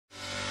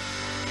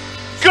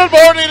Good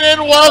morning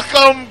and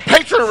welcome,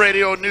 Patriot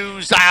Radio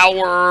News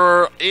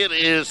Hour. It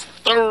is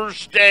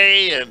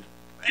Thursday, and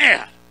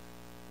man,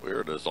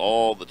 where does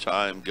all the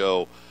time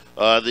go?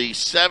 The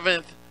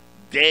 7th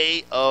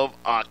day of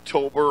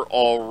October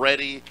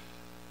already.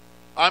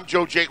 I'm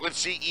Joe Jaquin,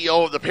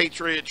 CEO of the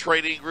Patriot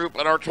Trading Group,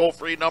 and our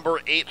toll-free number,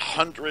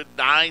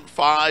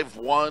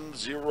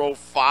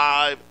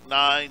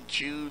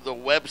 800-951-0592. The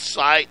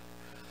website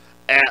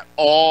at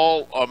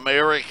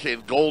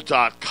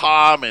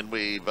allamericangold.com, and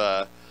we've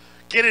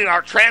getting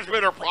our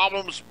transmitter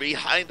problems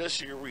behind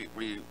us here.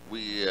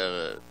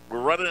 We're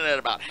running at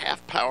about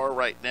half power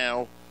right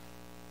now.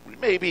 We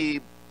may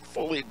be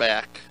fully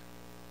back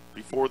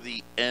before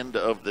the end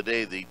of the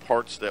day. The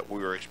parts that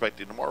we were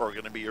expecting tomorrow are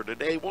going to be here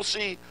today. We'll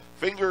see.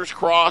 Fingers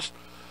crossed.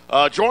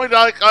 Joined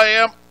like I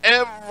am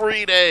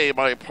every day,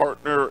 my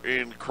partner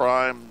in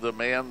crime, the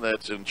man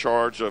that's in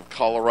charge of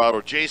Colorado,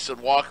 Jason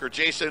Walker.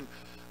 Jason,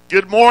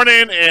 good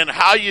morning, and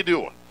how you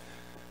doing?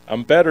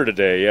 I'm better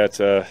today. Yeah, it's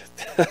had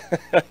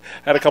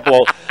a couple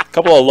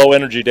of low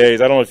energy days.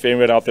 I don't know if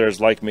anyone out there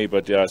is like me,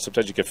 but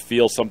sometimes you can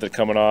feel something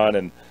coming on,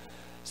 and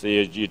so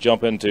you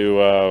jump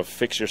into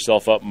fix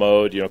yourself up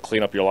mode.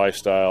 Clean up your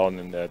lifestyle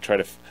and try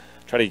to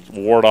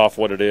ward off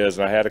what it is.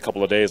 And I had a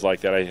couple of days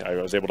like that. I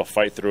was able to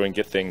fight through and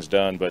get things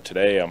done. But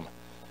today I'm a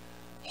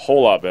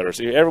whole lot better.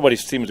 See, everybody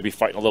seems to be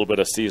fighting a little bit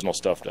of seasonal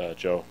stuff,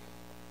 Joe.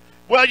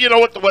 Well, you know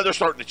what? The weather's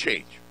starting to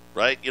change,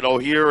 right?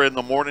 Here in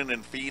the morning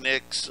in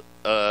Phoenix,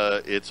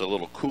 it's a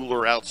little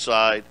cooler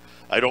outside.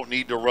 I don't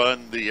need to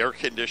run the air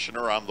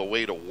conditioner on the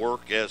way to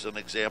work, as an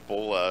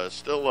example.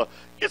 Still,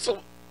 it's in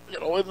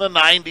the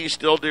 90s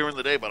still during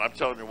the day, but I'm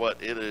telling you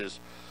what, it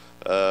is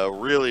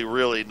really,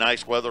 really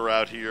nice weather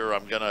out here.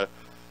 I'm gonna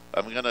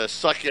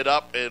suck it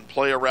up and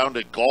play around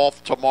at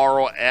golf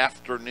tomorrow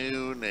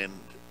afternoon, and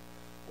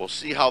we'll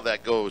see how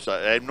that goes.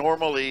 I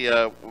normally,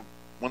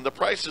 when the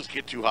prices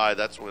get too high,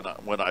 that's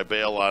when I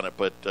bail on it,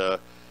 but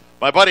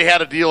my buddy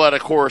had a deal at a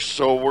course,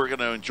 so we're going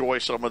to enjoy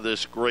some of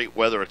this great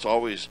weather. It's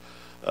always,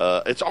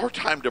 it's our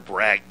time to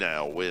brag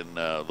now when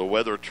the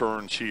weather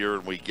turns here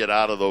and we get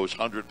out of those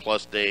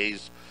 100-plus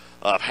days.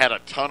 I've had a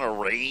ton of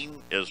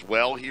rain as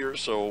well here,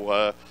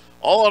 so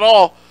all in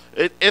all,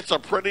 it's a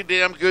pretty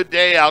damn good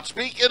day out.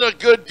 Speaking of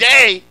good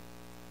day,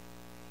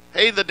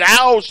 hey, the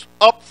Dow's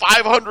up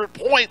 500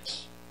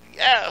 points.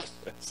 Yes.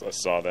 I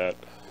saw that.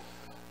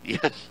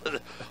 Yes,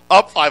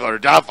 up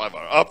 500, down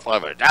 500, up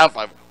 500, down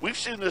 500. We've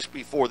seen this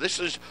before.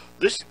 These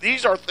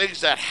are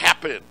things that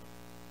happen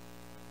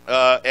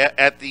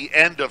at the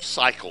end of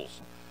cycles,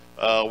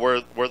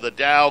 where the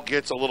Dow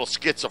gets a little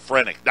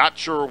schizophrenic, not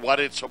sure what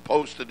it's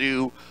supposed to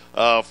do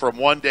from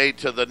one day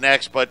to the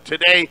next. But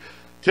today's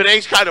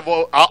kind of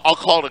I'll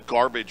call it a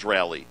garbage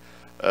rally.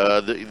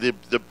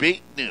 The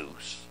big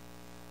news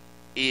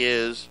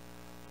is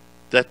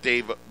that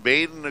they've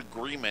made an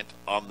agreement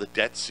on the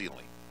debt ceiling.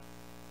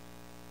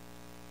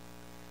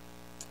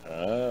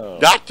 Oh.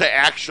 Not to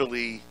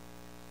actually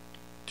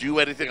do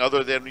anything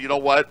other than, you know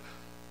what,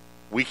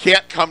 we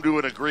can't come to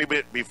an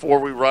agreement before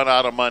we run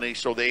out of money,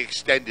 so they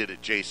extended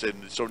it,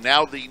 Jason. So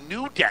now the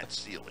new debt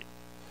ceiling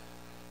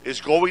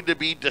is going to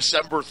be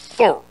December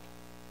 3rd.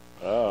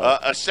 Oh.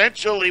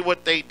 Essentially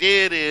what they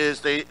did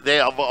is they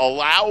have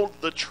allowed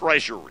the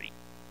Treasury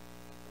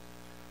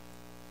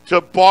to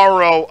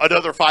borrow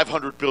another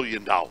 $500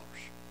 billion.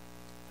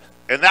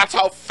 And that's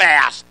how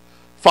fast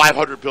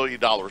 $500 billion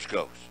goes.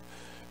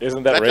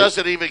 Isn't that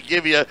doesn't even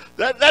give you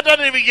that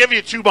doesn't even give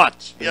you 2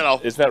 months,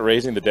 Isn't that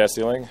raising the debt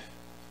ceiling?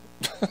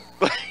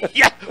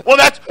 Yeah,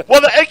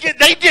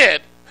 they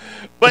did,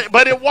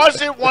 but it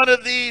wasn't one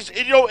of these.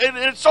 And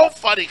it's so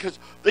funny because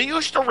they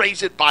used to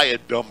raise it by a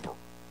number,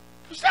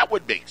 because that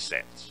would make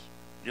sense.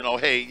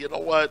 Hey, you know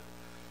what?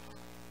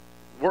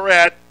 We're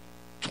at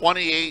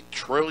 28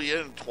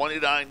 trillion,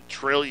 29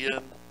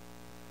 trillion.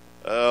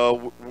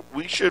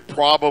 We should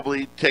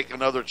probably take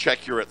another check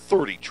here at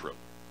 30 trillion.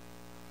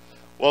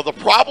 Well, the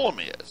problem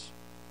is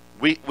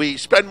we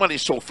spend money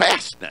so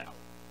fast now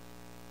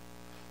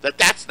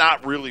that's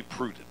not really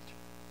prudent.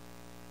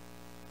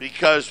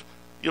 Because,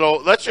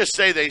 let's just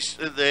say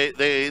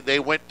they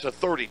went to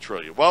 30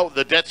 trillion. Well,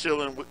 the debt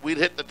ceiling, we'd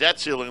hit the debt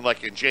ceiling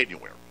like in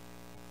January.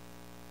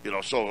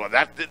 So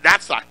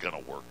that's not going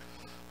to work.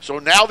 So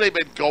now they've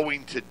been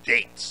going to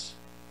dates.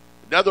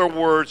 In other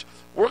words,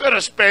 we're going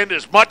to spend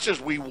as much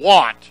as we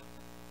want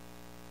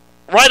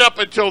right up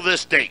until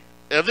this date.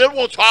 And then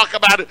we'll talk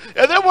about it.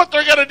 And then what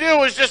they're going to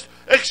do is just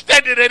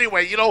extend it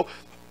anyway.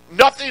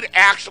 Nothing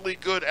actually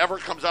good ever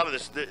comes out of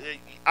this.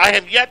 I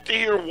have yet to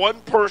hear one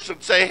person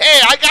say,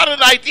 hey, I got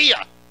an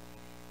idea.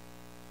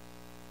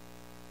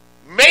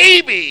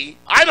 Maybe,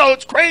 I know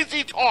it's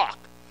crazy talk,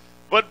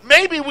 but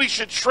maybe we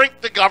should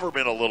shrink the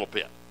government a little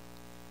bit.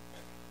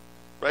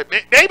 Right?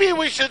 Maybe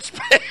we should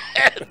spend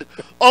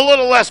a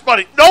little less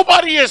money.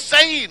 Nobody is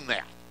saying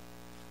that.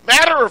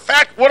 Matter of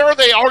fact, what are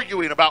they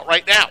arguing about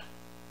right now?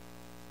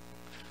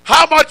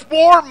 How much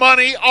more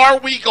money are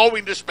we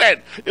going to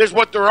spend is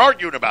what they're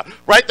arguing about,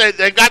 right?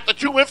 They got the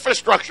two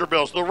infrastructure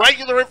bills, the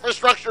regular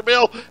infrastructure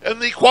bill and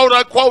the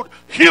quote-unquote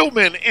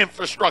human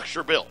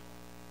infrastructure bill.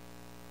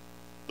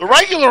 The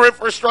regular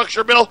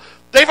infrastructure bill,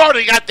 they've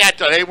already got that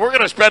done. Hey, we're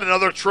going to spend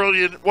another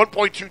trillion,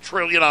 1.2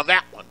 trillion on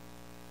that one.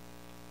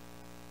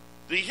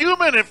 The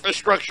human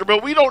infrastructure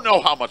bill, we don't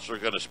know how much they're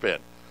going to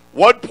spend.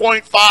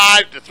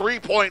 1.5 to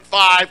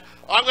 3.5.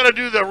 I'm going to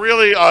do the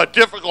really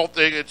difficult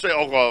thing and say,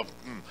 how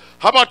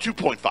about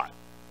 2.5?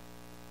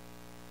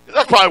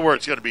 That's probably where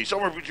it's going to be,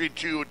 somewhere between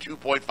 2 and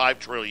 2.5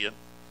 trillion.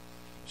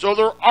 So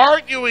they're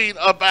arguing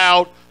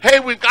about, hey,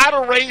 we've got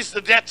to raise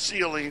the debt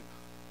ceiling,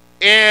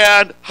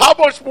 and how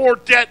much more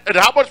debt and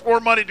how much more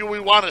money do we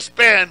want to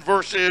spend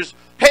versus,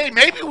 hey,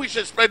 maybe we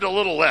should spend a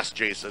little less,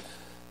 Jason.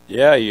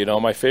 Yeah,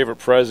 my favorite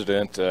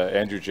president,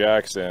 Andrew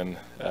Jackson,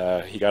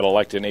 he got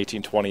elected in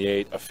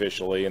 1828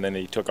 officially, and then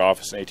he took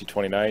office in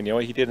 1829. You know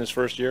what he did in his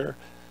first year?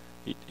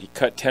 He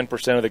cut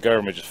 10% of the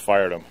government, just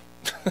fired him.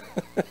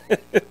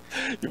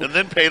 And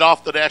then paid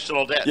off the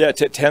national debt. Yeah,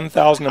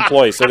 10,000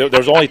 employees. So there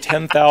was only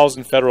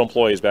 10,000 federal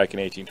employees back in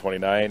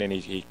 1829, and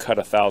he cut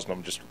 1,000 of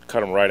them, just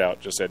cut them right out.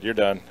 Just said, you're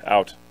done,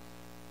 out.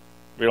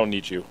 We don't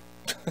need you.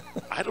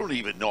 I don't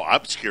even know.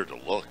 I'm scared to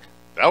look.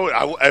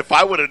 If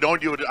I would have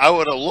known you, I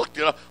would have looked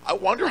it up. I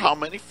wonder how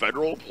many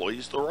federal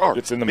employees there are.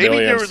 It's in the Maybe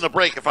millions. during the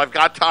break, if I've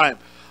got time,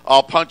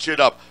 I'll punch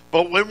it up.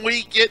 But when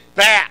we get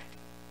back,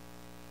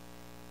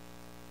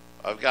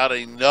 I've got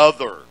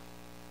another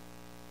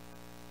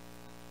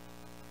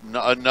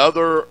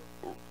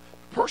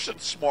person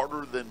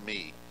smarter than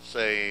me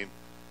saying,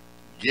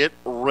 get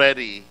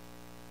ready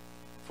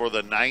for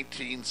the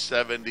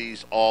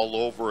 1970s all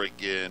over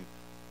again,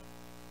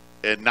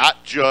 and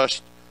not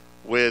just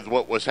with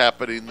what was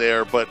happening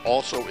there, but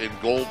also in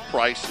gold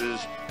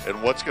prices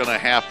and what's going to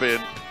happen.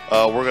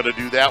 We're going to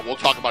do that. We'll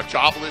talk about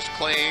jobless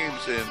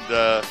claims and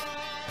a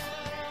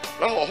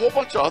whole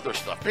bunch of other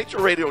stuff.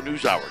 Patriot Radio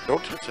News Hour.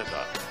 Don't touch that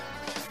dial.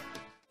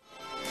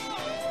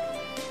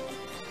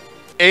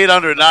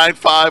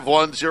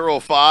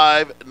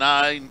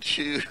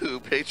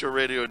 800-951-0592, Patriot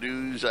Radio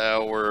News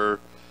Hour.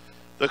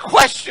 The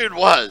question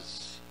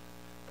was,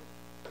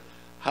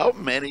 how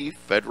many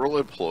federal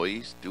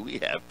employees do we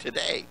have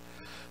today?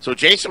 So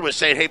Jason was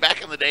saying, hey,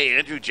 back in the day,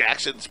 Andrew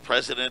Jackson's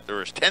president, there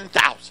was 10,000.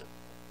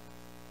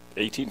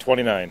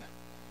 1829.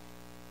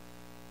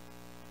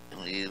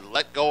 And he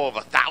let go of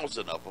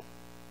 1,000 of them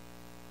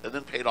and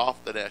then paid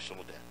off the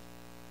national debt.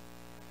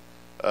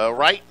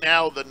 Right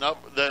now,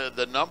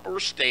 the number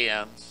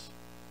stands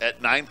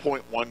at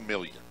 9.1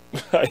 million.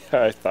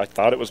 I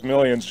thought it was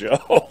millions,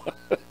 Joe.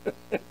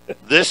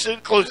 This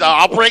includes.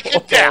 I'll break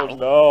it down. Oh,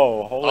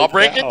 no, holy I'll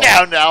break cow. it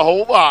down now.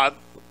 Hold on.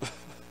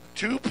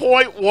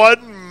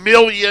 2.1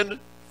 million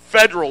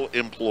federal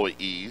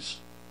employees.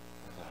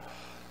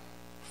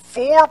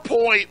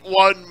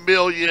 4.1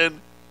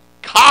 million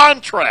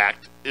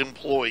contract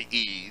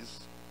employees.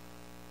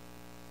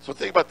 So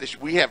think about this.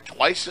 We have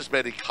twice as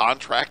many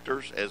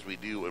contractors as we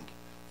do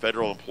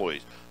federal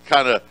employees.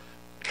 Kind of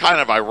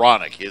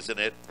ironic, isn't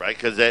it? Right?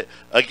 Because,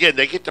 again,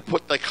 they get to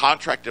put the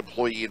contract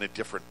employee in a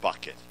different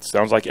bucket.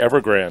 Sounds like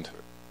Evergrande.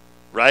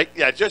 Right?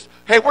 Yeah,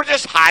 hey, we're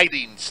just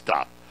hiding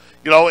stuff.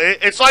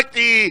 It's like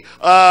the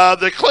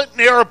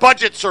Clinton-era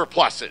budget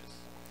surpluses.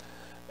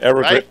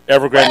 Right?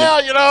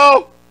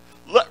 Evergrande.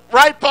 Well,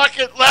 right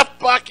bucket, left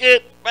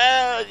bucket,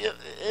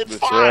 it's That's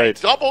fine.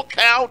 right. Double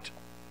count.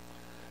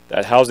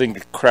 That housing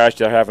crash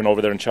they're having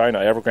over there in China,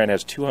 Evergrande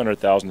has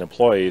 200,000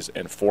 employees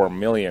and 4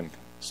 million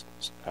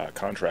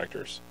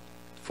contractors.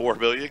 4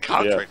 million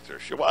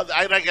contractors. Yeah. Well,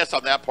 I guess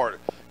on that part,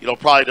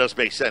 probably does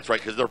make sense, right?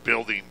 Because they're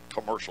building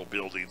commercial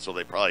buildings, so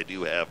they probably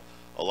do have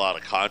a lot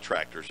of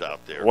contractors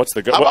out there. What's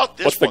the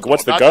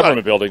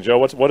government building, Joe?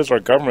 What is our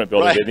government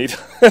building? Right. They need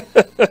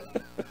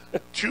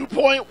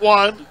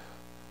 2.1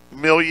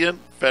 million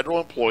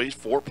federal employees,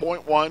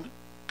 4.1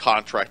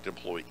 contract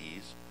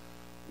employees,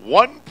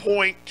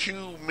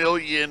 1.2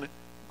 million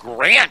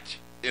grant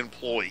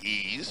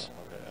employees.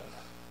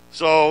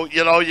 So,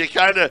 you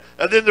kind of,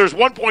 and then there's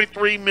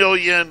 1.3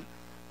 million,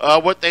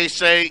 what they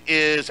say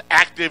is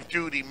active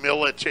duty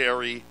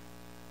military,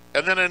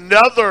 and then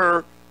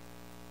another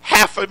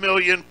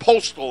 500,000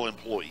 postal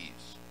employees.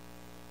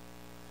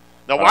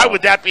 Now, why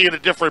would that be in a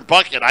different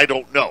bucket? I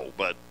don't know,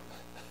 but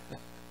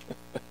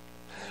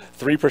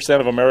 3%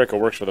 of America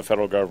works for the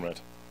federal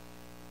government.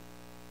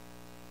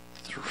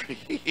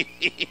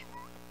 3.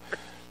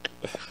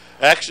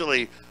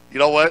 Actually, you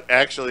know what?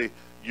 Actually,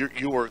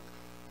 you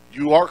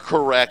are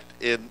correct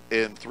in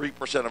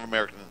 3% of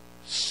Americans.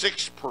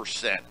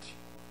 6%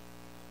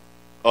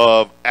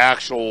 of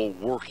actual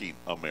working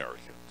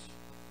Americans.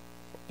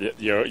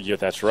 Yeah,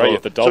 that's right. You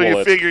have to double it. So you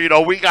it.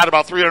 figure, we got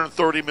about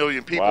 330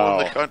 million people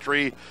in the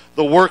country.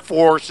 The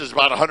workforce is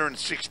about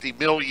 160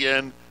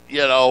 million.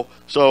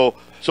 So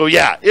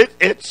yeah,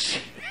 it's.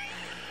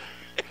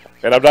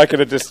 And I'm not going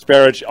to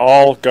disparage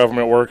all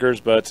government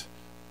workers, but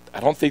I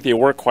don't think they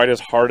work quite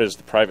as hard as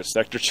the private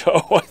sector,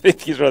 Joe. I think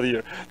these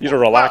are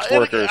relaxed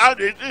workers.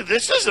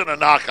 This isn't a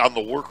knock on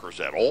the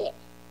workers at all.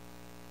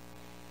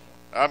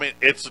 I mean,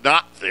 it's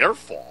not their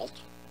fault.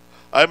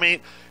 I mean,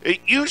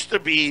 it used to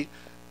be,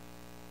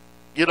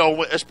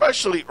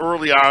 especially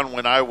early on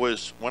when I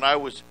was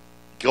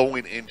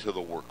going into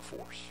the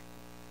workforce.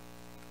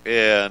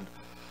 And,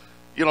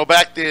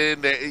 back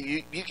then,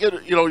 you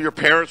get, your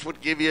parents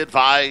would give you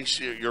advice,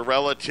 your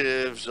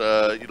relatives,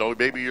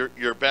 maybe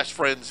your best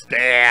friend's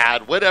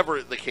dad,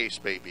 whatever the case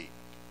may be.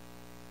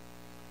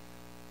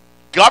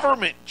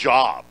 Government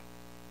job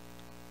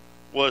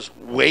was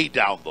way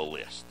down the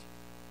list.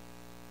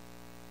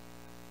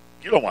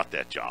 You don't want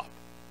that job.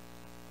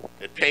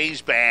 It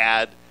pays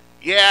bad.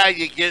 Yeah,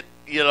 you get,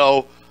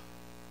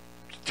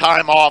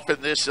 time off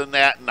and this and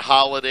that and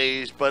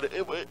holidays, but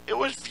it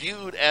was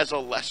viewed as a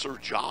lesser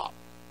job.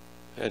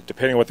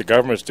 Depending on what the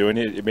government's doing,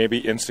 it may be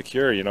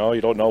insecure, You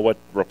don't know what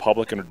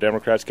Republican or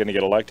Democrat's going to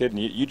get elected, and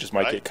you just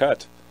might get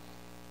cut.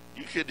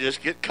 You could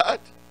just get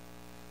cut.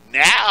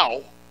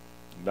 Now,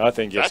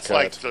 nothing gets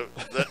cut.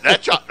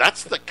 That job,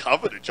 that's the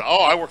coveted job.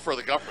 Oh, I work for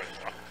the government.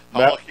 How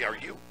lucky are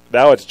you?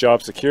 Now it's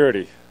job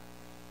security.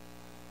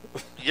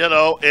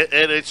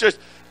 And it's just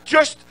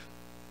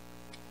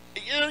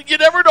you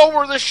never know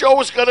where this show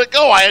is going to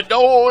go. I had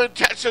no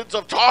intentions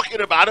of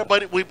talking about it,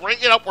 but we bring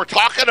it up. We're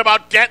talking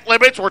about debt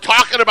limits. We're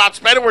talking about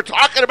spending. We're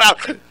talking about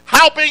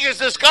how big is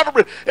this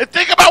government. And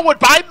think about what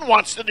Biden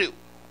wants to do.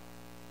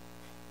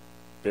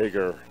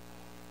 Bigger.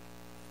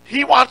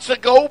 He wants to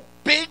go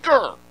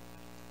bigger.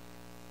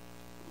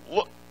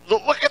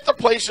 Look at the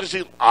places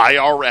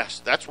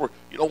IRS. That's where,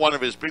 one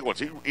of his big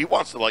ones. He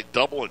wants to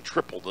double and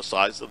triple the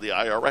size of the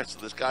IRS.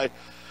 And this guy,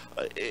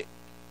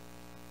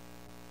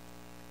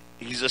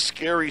 he's a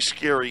scary,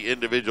 scary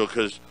individual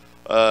because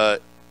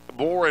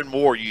more and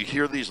more you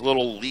hear these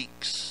little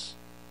leaks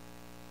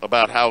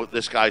about how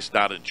this guy's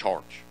not in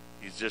charge.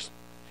 He's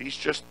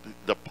just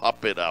the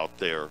puppet out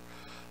there.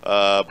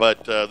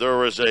 But there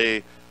was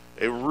a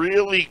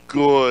really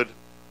good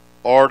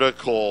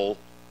article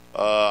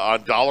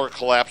on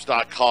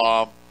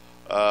dollarcollapse.com,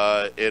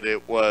 and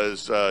it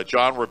was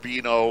John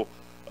Rubino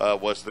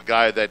was the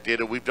guy that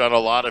did it. We've done a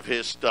lot of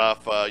his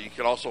stuff. You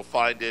can also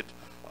find it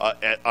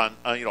on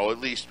at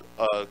least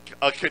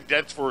a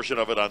condensed version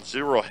of it on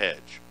Zero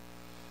Hedge.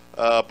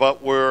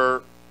 But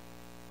we're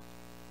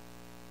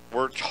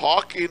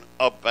talking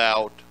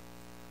about,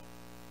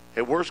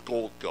 hey, where's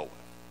gold going?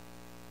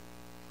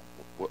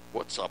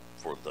 What's up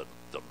for the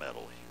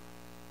metal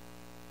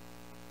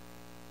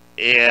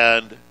here?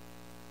 And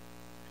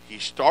he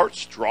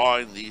starts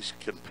drawing these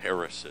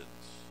comparisons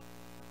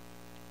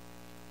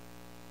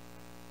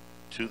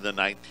to the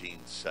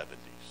 1970s.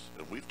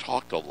 And we've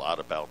talked a lot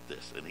about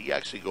this. And he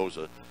actually goes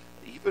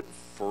even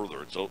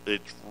further. So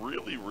it's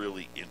really,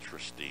 really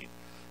interesting.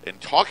 And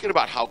talking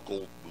about how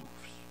gold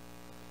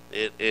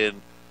moves.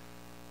 And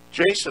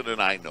Jason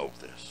and I know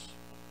this.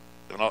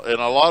 And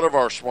a lot of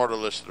our smarter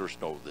listeners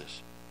know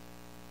this.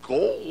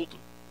 Gold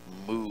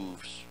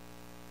moves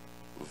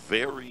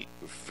very,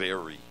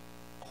 very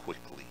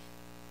quickly,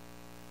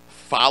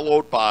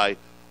 followed by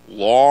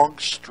long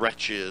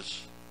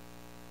stretches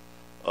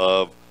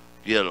of,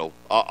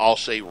 I'll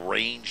say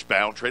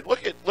range-bound trade.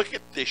 Look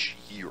at this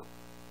year.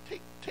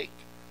 Take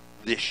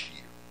this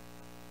year,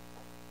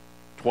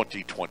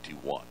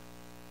 2021.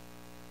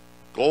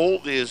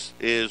 Gold is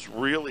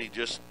really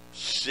just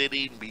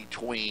sitting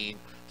between,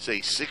 say,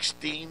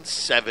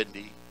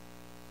 1670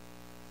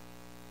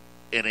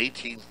 and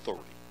 1830.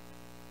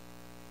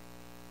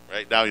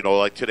 Right now,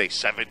 like today,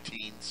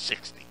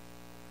 1760.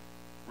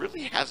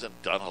 Really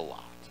hasn't done a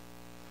lot.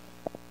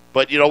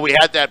 But, we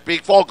had that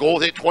big fall.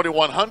 Gold hit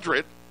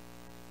 2100.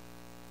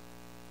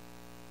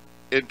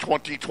 In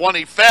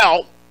 2020,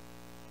 fell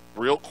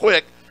real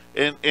quick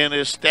and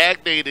is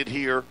stagnated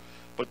here.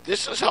 But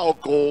this is how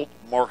gold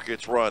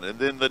markets run. And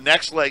then the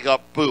next leg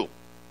up, boom.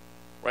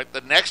 Right?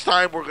 The next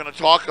time we're going to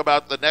talk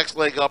about the next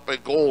leg up in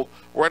gold,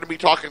 we're going to be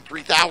talking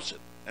 3,000.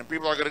 And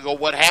people are going to go,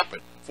 what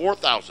happened?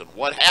 4,000,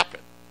 what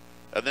happened?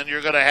 And then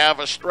you're going to have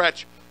a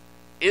stretch.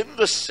 In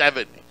the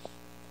 70s,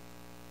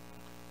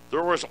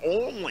 there was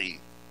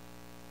only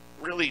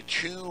really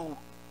two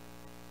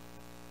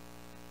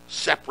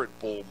separate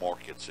bull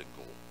markets in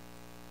gold.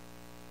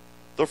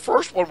 The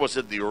first one was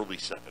in the early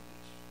 70s.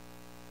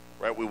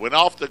 Right? We went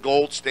off the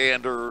gold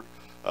standard.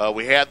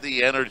 We had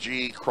the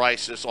energy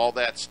crisis, all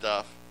that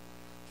stuff.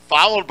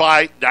 Followed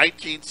by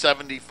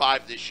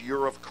 1975, this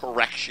year of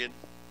correction.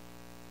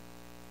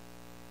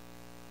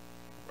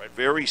 Right?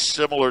 Very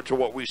similar to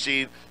what we've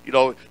seen.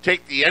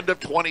 Take the end of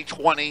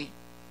 2020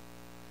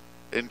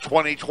 in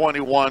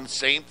 2021,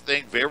 same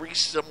thing, very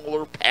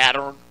similar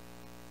pattern.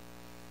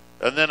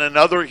 And then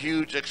another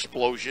huge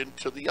explosion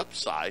to the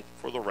upside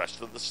for the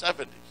rest of the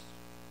 70s.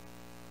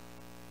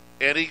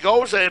 And he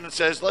goes in and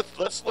says,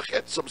 let's look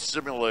at some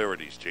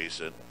similarities,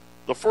 Jason.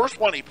 The first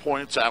one he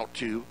points out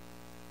to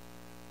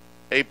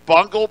a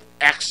bungled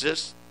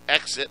exit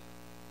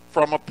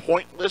from a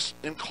pointless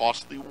and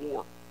costly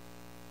war.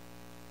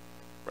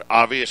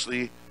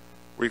 Obviously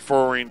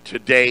referring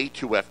today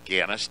to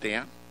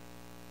Afghanistan.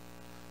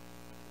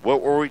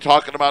 What were we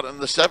talking about in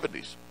the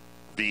 70s?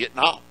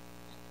 Vietnam.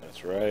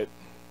 That's right.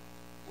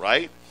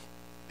 Right?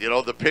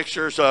 The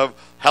pictures of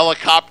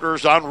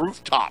helicopters on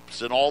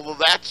rooftops and all of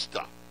that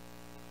stuff.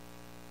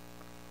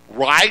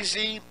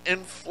 Rising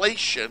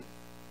inflation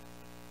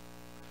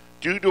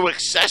due to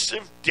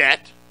excessive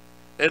debt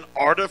and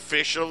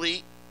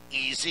artificially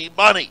easy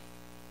money.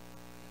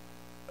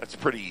 That's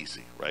pretty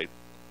easy, right?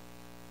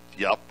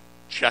 Yep.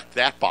 Check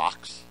that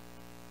box.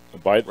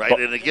 Right?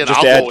 And again,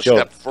 just I'll go a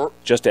step further.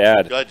 Just to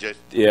add, Go ahead,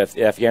 Jason.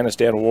 the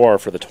Afghanistan war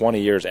for the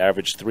 20 years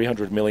averaged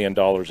 $300 million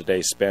a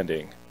day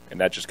spending, and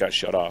that just got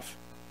shut off.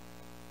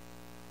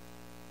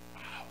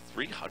 Wow,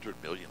 $300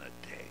 million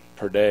a day.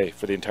 Per day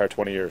for the entire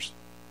 20 years.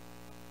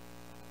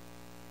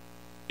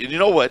 And you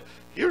know what?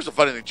 Here's the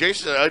funny thing.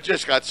 Jason said, I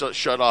just got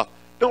shut off.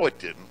 No, it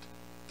didn't.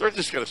 They're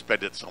just going to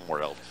spend it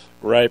somewhere else.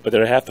 Right, but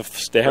they have to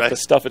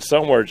stuff it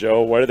somewhere,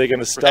 Joe. Where are they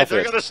going to stuff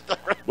it?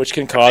 Which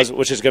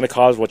is going to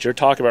cause what you're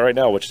talking about right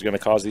now, which is going to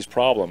cause these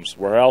problems.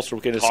 Where else are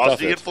we going to stuff it? Cause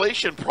the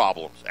inflation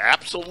problems.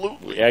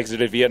 Absolutely. We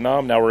exited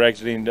Vietnam. Now we're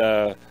exiting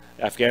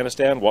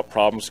Afghanistan. What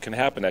problems can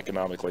happen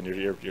economically?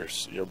 And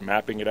you're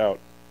mapping it out.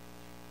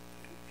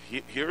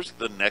 Here's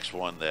the next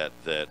one that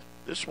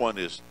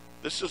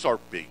this is our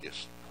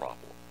biggest problem.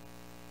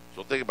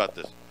 So think about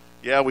this.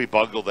 Yeah, we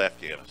bungled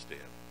Afghanistan.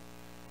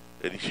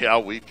 And yeah,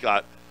 we've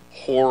got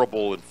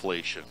horrible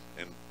inflation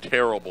and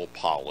terrible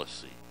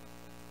policy.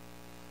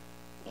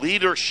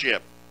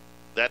 Leadership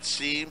that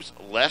seems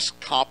less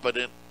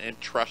competent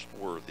and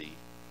trustworthy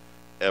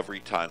every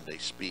time they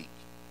speak.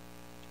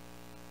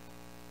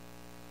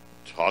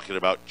 Talking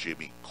about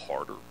Jimmy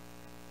Carter,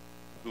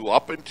 who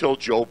up until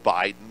Joe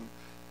Biden,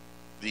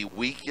 the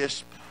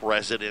weakest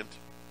president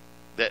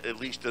that at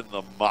least in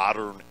the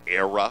modern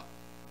era,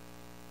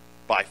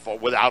 by far,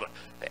 without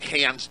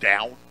hands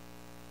down.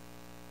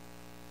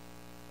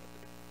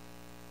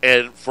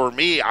 And for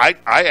me, I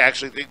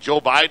actually think Joe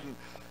Biden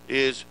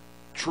is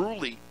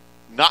truly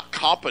not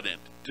competent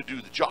to do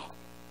the job.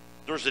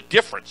 There's a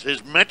difference.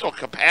 His mental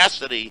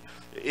capacity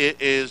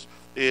is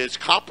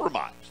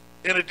compromised.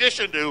 In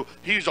addition to,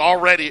 he's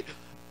already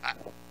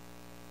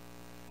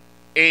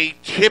a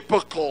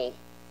typical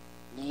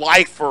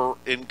lifer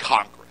in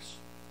Congress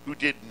who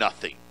did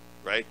nothing,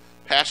 right?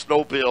 Passed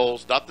no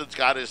bills. Nothing's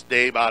got his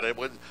name on it.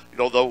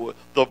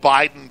 The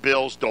Biden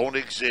bills don't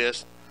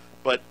exist.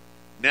 But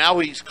now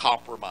he's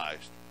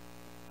compromised.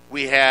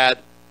 We had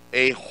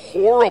a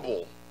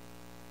horrible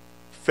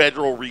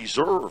Federal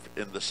Reserve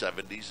in the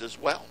 70s as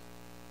well.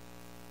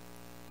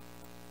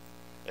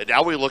 And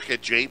now we look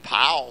at Jay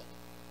Powell.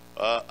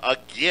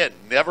 Again,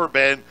 never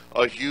been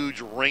a huge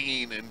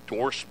ringing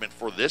endorsement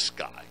for this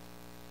guy.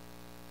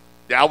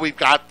 Now we've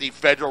got the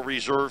Federal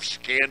Reserve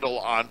scandal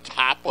on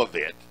top of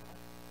it.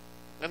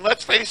 And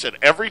let's face it,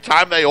 every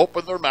time they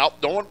open their mouth,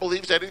 no one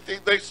believes anything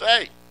they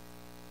say.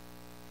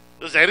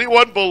 Does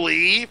anyone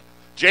believe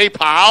Jay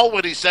Powell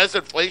when he says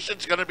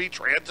inflation's going to be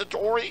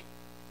transitory?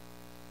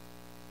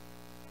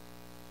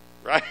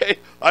 Right?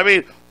 I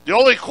mean, the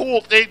only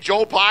cool thing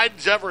Joe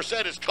Biden's ever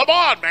said is, come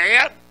on,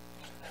 man.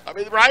 I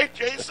mean, right,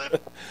 Jason?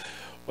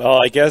 Well,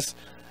 I guess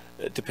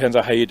it depends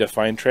on how you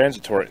define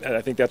transitory. And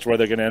I think that's where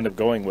they're going to end up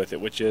going with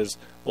it, which is,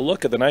 well,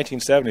 look at the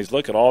 1970s.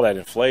 Look at all that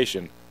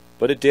inflation.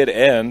 But it did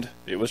end.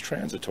 It was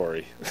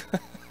transitory.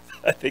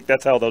 I think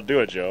that's how they'll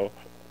do it, Joe.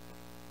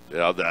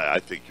 Yeah, I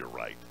think you're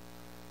right.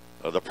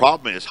 The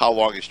problem is, how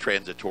long is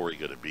transitory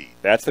going to be?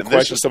 That's the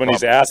question someone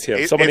needs to ask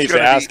him. Someone needs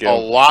to ask him.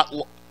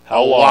 A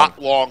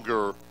lot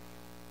longer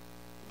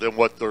than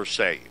what they're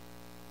saying.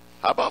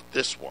 How about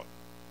this one?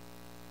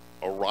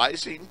 A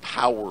rising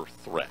power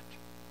threat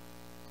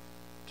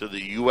to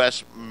the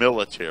U.S.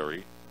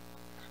 military,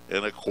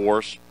 and of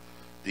course,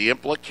 the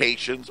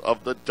implications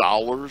of the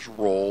dollar's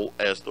role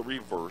as the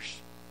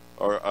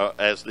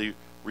as the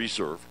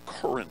reserve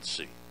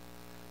currency.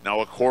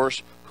 Now, of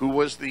course, who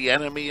was the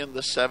enemy in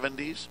the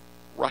 70s?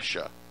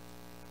 Russia.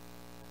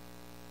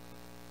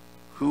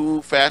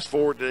 Fast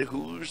forward to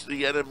who's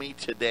the enemy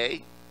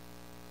today?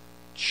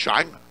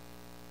 China.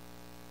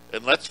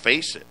 And let's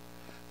face it,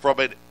 from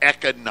an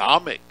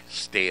economic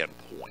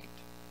standpoint,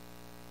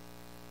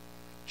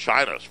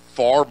 China's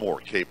far more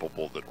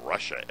capable than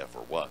Russia ever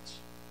was.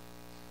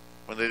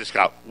 When they just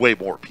got way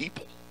more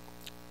people.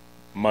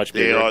 Much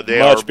bigger,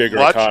 much bigger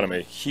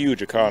economy.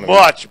 Huge economy.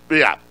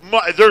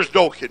 There's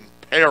no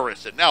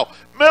comparison. Now,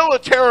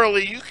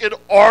 militarily, you could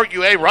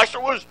argue, hey, Russia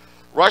was,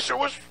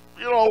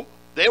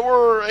 they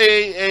were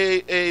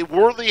a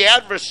worthy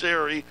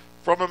adversary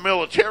from a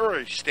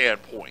military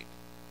standpoint.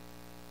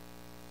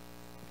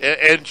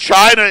 And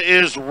China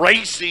is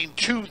racing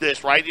to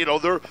this, right?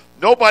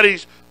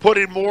 Nobody's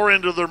putting more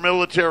into their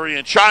military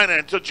in China.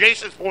 And to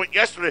Jason's point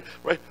yesterday,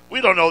 right,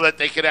 we don't know that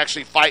they can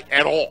actually fight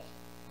at all.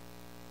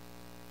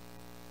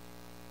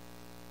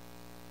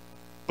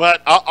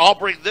 But I'll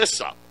bring this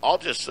up. I'll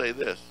just say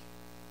this.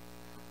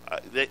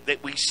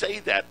 That we say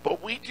that,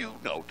 but we do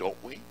know,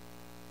 don't we?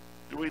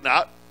 Do we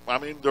not? I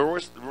mean, do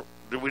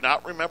we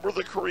not remember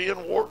the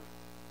Korean War?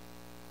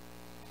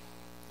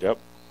 Yep.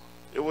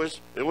 It was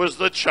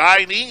the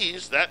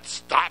Chinese that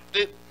stopped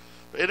it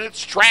in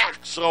its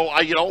tracks. So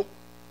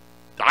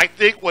I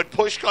think when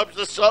push comes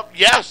to shove,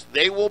 yes,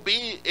 they will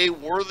be a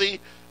worthy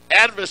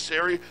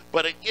adversary.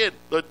 But again,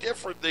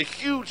 the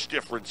huge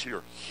difference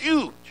here,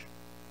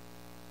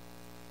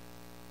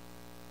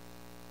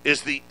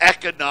 is the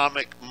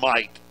economic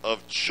might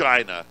of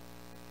China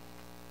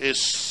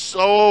is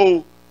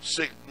so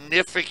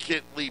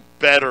significantly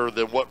better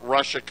than what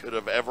Russia could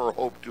have ever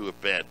hoped to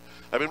have been.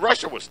 I mean,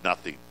 Russia was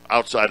nothing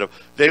outside of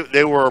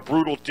they were a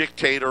brutal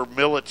dictator,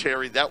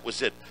 military. That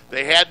was it.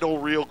 They had no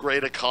real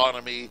great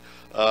economy.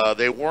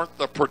 They weren't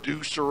the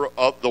producer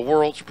of the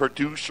world's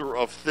producer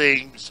of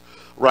things,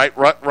 right?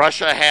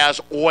 Russia has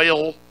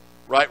oil,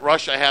 right?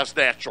 Russia has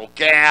natural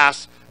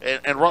gas,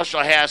 and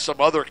Russia has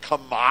some other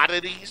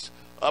commodities,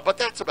 but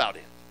that's about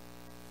it.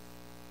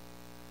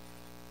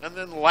 And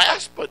then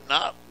last but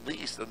not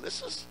least, and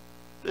this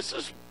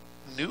is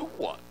new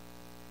one.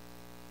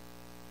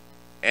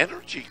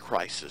 Energy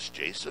crisis,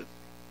 Jason.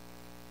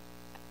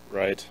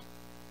 Right.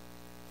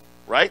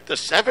 Right? The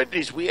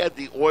 70s, we had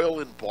the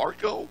oil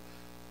embargo.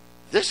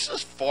 This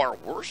is far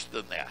worse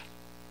than that.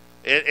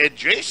 And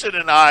Jason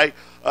and I,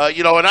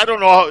 and I don't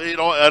know,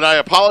 and I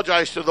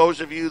apologize to those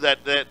of you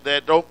that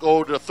don't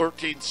go to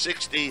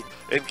 1360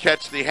 and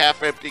catch the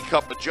half-empty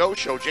cup of Joe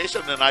show.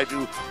 Jason and I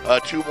do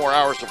 2 more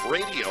hours of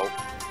radio.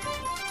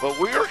 But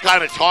we were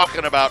kind of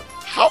talking about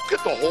how could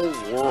the whole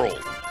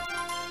world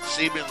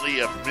seemingly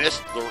have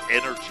missed their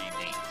energy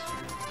needs.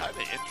 Kind of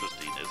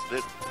interesting, isn't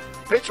it?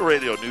 Patriot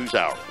Radio News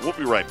Hour. We'll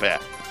be right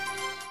back.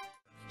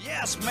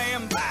 Yes,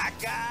 ma'am, by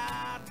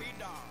God be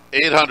darned.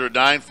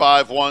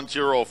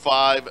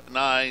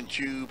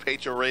 800-951-0592,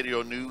 Patriot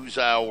Radio News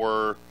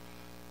Hour.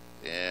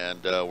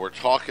 And we're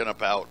talking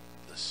about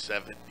the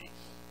 70s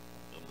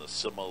and the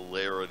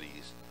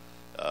similarities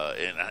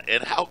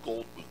and how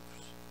gold moves.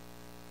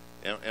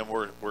 And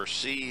we're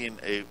seeing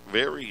a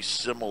very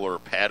similar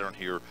pattern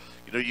here.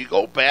 You know, you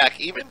go back,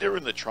 even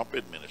during the Trump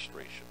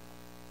administration,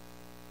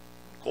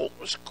 gold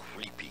was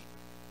creeping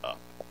up.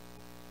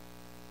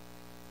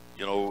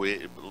 You know,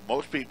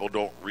 most people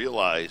don't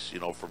realize,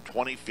 from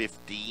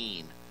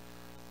 2015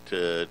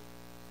 to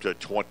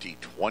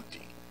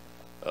 2020,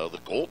 the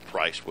gold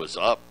price was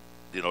up,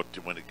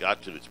 when it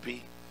got to its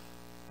peak,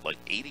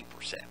 like 80%.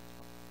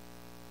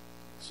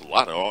 It's a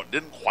lot. It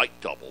didn't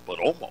quite double, but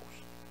almost.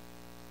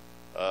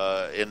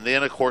 And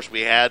then, of course,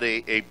 we had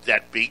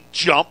that big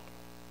jump,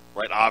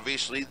 right?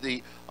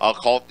 Obviously, I'll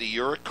call it the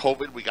year of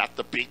COVID. We got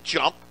the big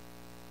jump.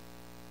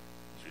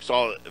 So we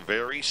saw it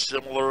very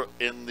similar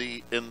in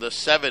the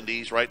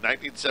 70s, right?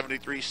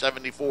 1973,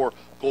 74,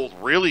 gold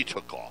really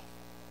took off.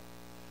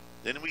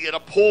 Then we get a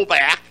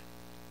pullback,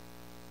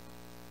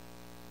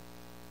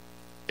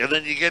 and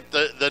then you get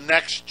the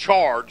next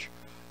charge.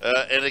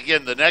 And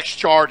again, the next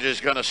charge is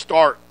going to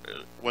start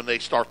when they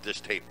start this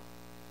taper,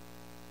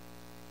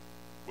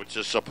 which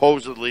is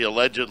supposedly,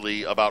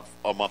 allegedly, about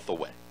a month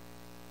away.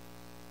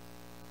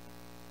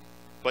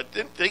 But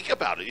then think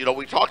about it.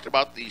 We talked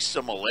about these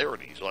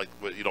similarities, like,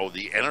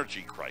 the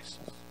energy crisis.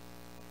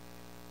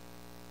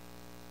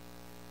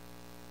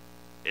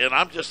 And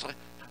I'm just like,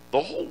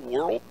 the whole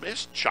world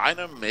missed.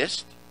 China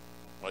missed.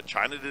 Like,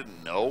 China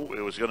didn't know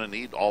it was going to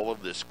need all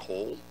of this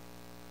coal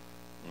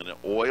and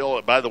oil.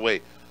 And by the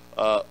way,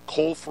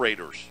 coal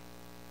freighters,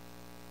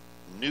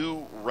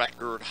 new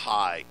record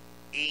high,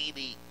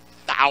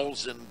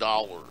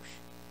 $80,000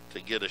 to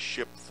get a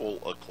ship full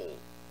of coal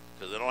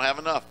because they don't have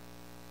enough.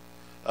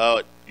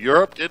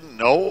 Europe didn't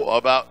know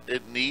about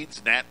it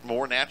needs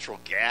more natural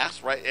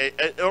gas, right?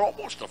 It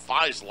almost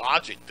defies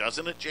logic,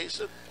 doesn't it,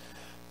 Jason?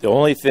 The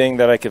only thing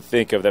that I could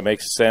think of that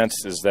makes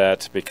sense is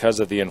that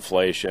because of the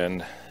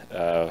inflation,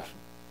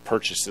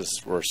 purchases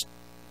were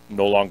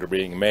no longer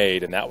being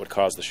made, and that would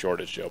cause the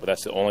shortage, Joe. But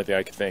that's the only thing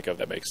I could think of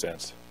that makes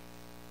sense.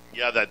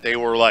 Yeah, that they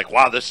were like,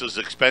 wow, this is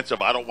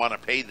expensive. I don't want to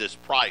pay this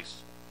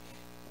price.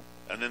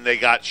 And then they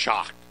got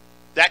shocked.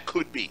 That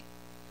could be,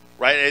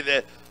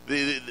 right?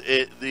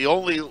 The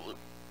only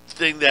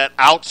thing that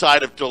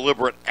outside of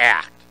deliberate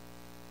act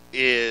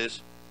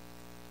is,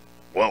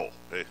 well,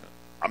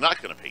 I'm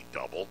not going to pay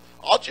double.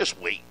 I'll just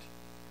wait.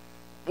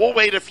 We'll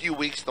wait a few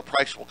weeks. The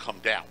price will come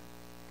down.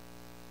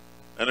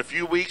 And a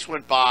few weeks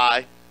went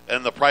by,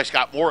 and the price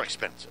got more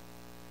expensive.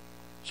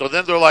 So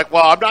then they're like,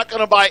 well, I'm not going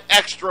to buy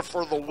extra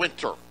for the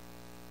winter.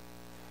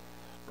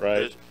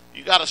 Right.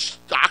 You got to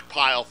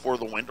stockpile for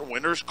the winter.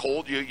 Winter's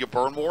cold. You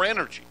burn more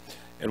energy.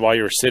 And while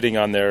you're sitting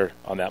on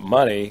that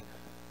money,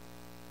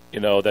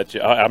 I'm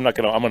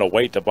going to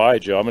wait to buy,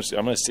 Joe. I'm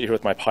going to sit here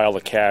with my pile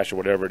of cash or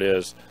whatever it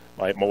is,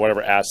 my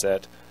whatever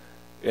asset.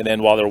 And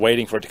then while they're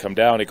waiting for it to come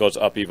down, it goes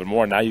up even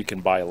more. Now you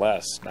can buy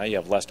less. Now you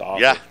have less to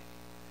offer. Yeah.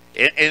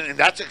 And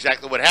that's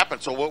exactly what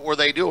happened. So what were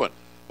they doing?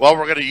 Well,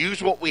 we're going to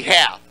use what we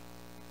have.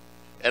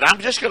 And I'm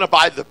just going to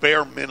buy the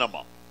bare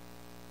minimum.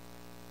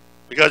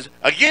 Because,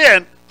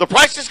 again, the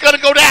price is going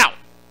to go down.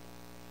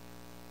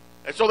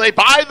 And so they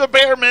buy the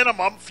bare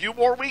minimum. A few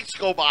more weeks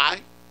go by.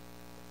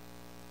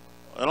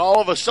 And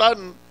all of a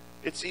sudden,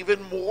 it's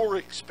even more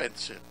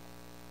expensive.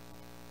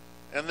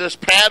 And this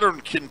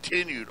pattern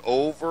continued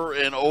over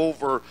and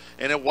over.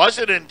 And it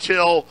wasn't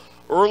until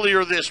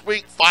earlier this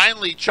week,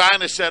 finally,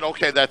 China said,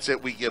 okay, that's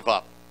it, we give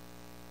up.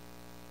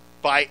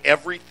 Buy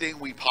everything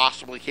we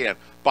possibly can.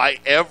 Buy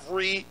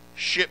every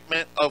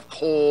shipment of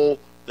coal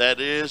that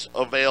is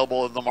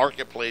available in the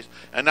marketplace.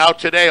 And now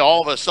today,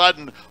 all of a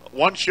sudden,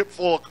 one ship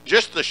full,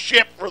 just the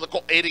ship for the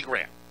coal,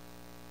 $80,000.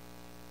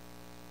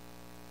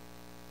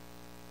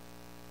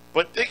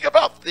 But think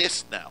about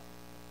this now.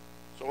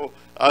 So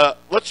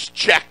let's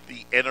check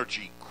the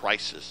energy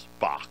crisis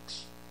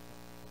box.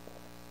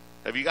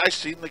 Have you guys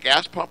seen the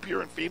gas pump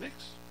here in Phoenix?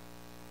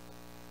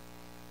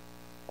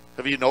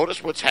 Have you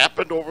noticed what's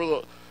happened over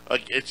the...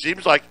 it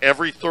seems like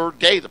every third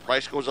day the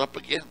price goes up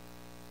again.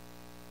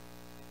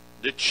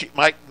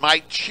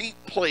 My cheap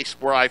place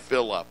where I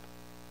fill up,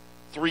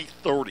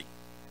 $3.30.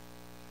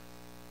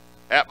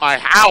 At my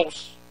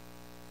house,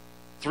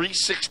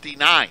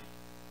 $3.69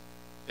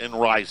 and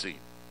rising.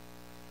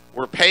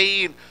 We're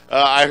paying,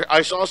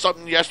 I saw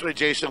something yesterday,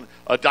 Jason,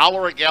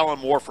 $1 a gallon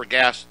more for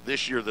gas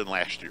this year than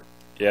last year.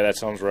 Yeah, that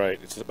sounds right.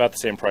 It's about the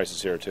same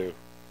prices here, too.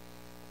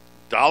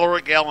 $1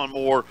 a gallon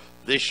more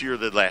this year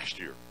than last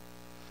year.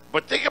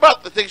 But think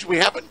about the things we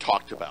haven't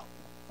talked about.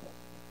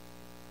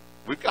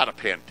 We've got a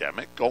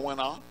pandemic going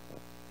on,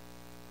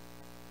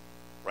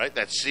 right?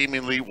 That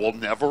seemingly will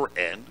never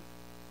end.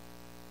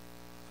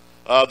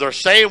 They're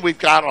saying we've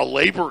got a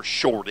labor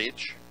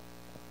shortage,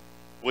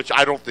 which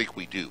I don't think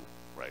we do,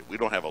 right? We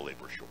don't have a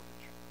labor shortage.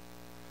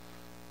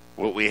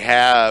 What we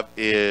have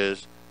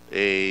is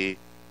a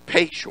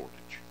pay shortage.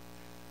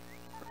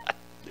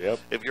 Yep.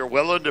 If you're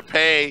willing to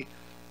pay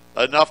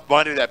enough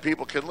money that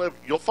people can live,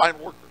 you'll find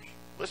workers.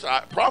 Listen, I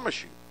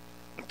promise you.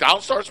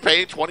 McDonald's starts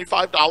paying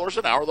 $25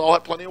 an hour, they'll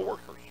have plenty of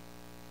workers.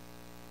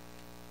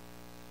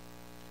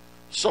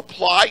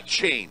 Supply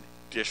chain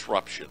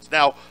disruptions.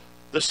 Now,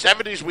 the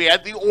 70s, we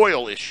had the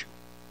oil issue.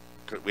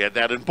 We had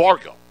that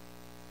embargo.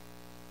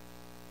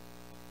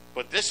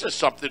 But this is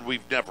something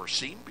we've never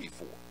seen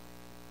before.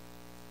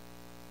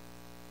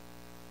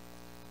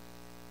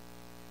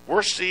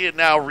 We're seeing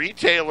now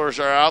retailers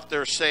are out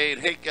there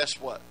saying, hey,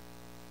 guess what?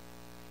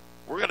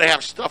 We're going to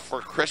have stuff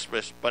for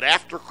Christmas, but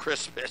after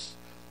Christmas,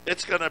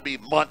 it's going to be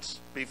months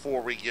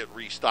before we get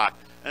restocked.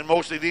 And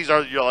mostly these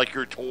are like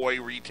your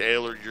toy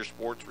retailers, your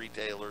sports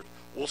retailers.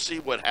 We'll see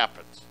what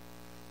happens.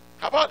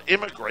 How about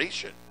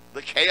immigration?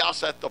 The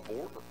chaos at the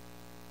border.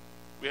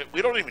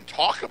 We don't even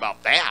talk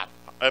about that.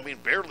 I mean,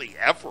 barely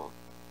ever.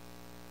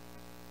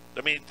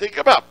 I mean, think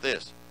about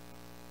this.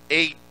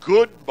 A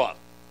good month,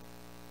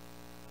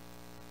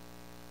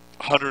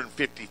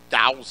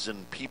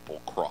 150,000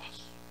 people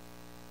cross.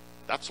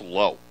 That's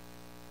low.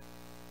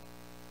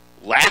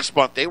 Last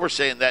month, they were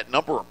saying that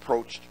number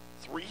approached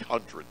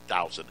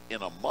 300,000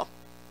 in a month.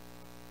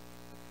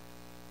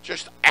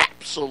 Just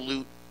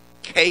absolute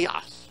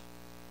chaos.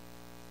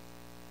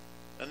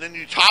 And then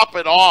you top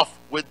it off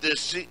with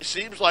this,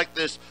 seems like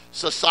this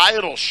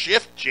societal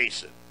shift,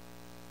 Jason,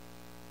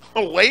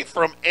 away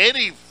from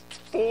any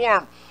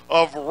form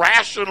of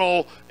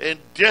rational and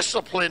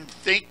disciplined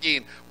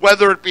thinking,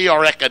 whether it be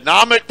our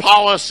economic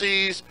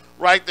policies,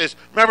 right? This,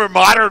 remember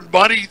modern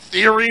money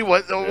theory,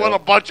 what a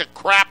bunch of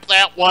crap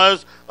that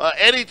was.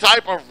 Any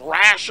type of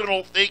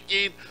rational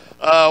thinking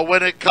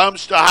when it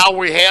comes to how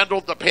we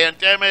handled the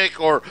pandemic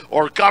or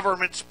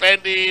government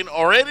spending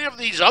or any of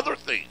these other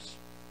things.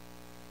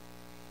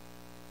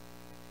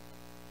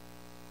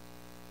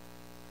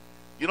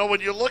 You know,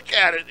 when you look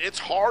at it, it's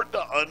hard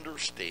to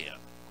understand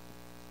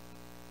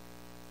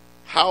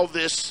how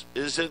this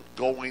isn't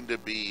going to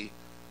be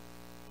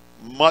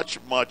much,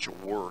 much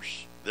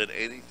worse than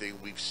anything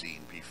we've seen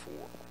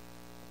before.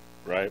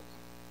 Right.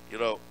 You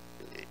know,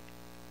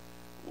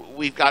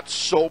 we've got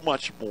so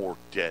much more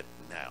debt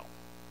now.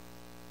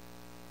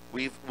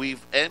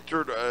 We've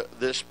entered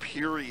this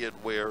period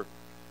where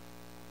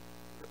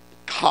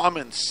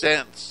common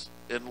sense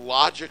and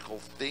logical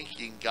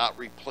thinking got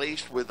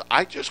replaced with,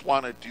 I just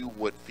want to do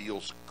what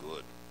feels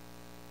good.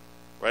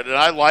 Right? And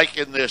I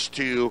liken this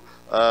to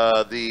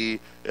you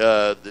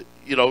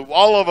know,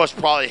 all of us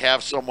probably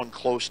have someone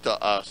close to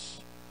us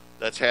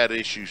that's had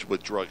issues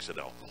with drugs and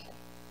alcohol.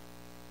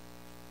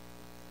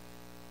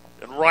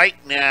 And right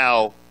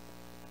now,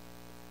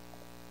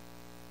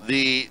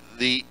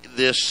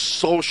 this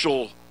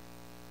social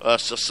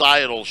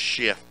societal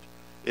shift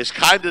is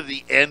kind of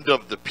the end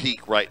of the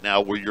peak right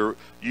now, where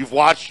you've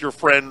watched your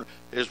friend,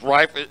 his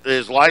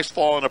life's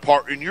falling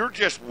apart, and you're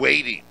just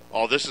waiting.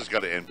 Oh, this is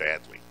going to end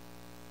badly,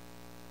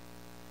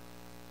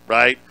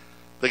 right?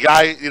 The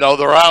guy, you know,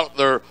 they're up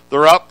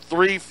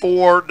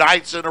 3-4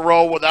 nights in a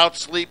row without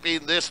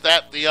sleeping. This,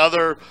 that, the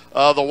other.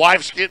 The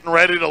wife's getting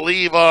ready to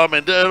leave them,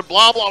 and blah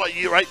blah blah.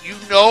 Right? You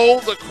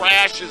know the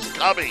crash is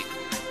coming,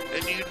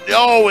 and you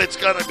know it's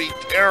going to be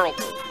terrible.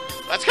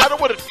 That's kind of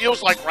what it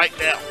feels like right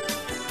now.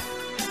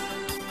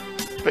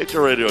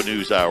 Patriot Radio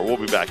News Hour. We'll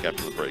be back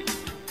after the break.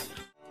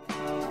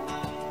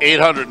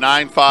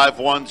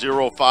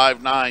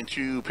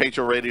 800-951-0592.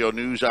 Patriot Radio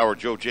News Hour.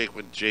 Joe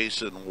Jaquin,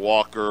 Jason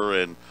Walker,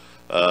 and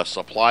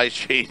supply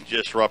chain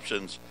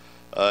disruptions.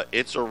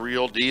 It's a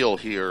real deal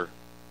here.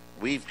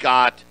 We've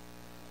got,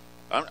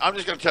 I'm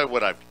just going to tell you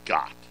what I've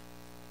got,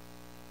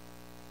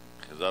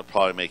 because that'll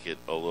probably make it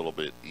a little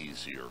bit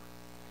easier.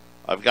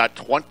 I've got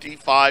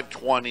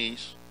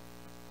 2520s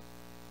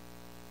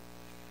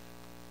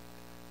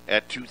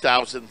at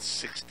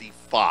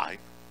 2065.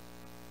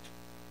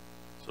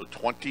 So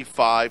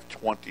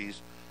 2520s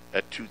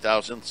at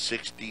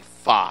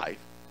 2065.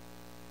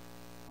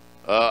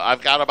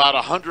 I've got about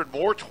 100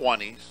 more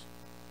 20s,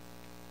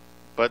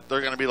 but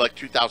they're going to be like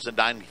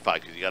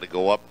 2,095 because you got to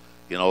go up.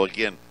 You know,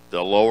 again,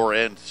 the lower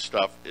end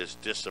stuff is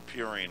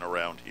disappearing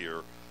around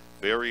here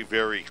very,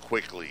 very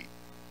quickly.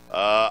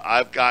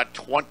 I've got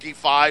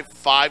 25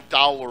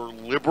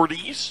 $5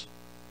 Liberties,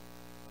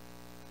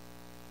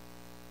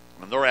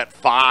 and they're at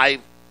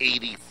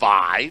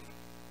 $5.85.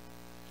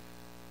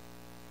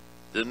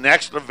 The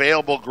next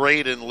available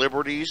grade in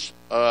Liberties,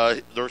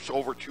 there's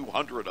over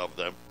 200 of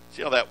them.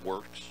 See how that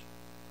works?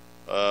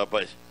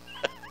 But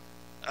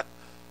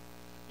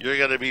you're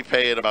going to be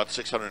paying about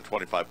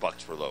 $625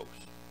 for those.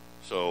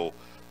 So,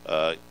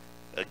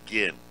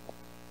 again,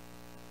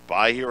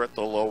 buy here at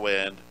the low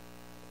end.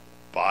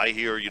 Buy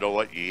here, you know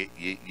what, you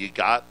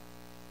got,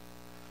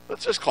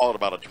 let's just call it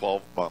about a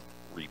 12-month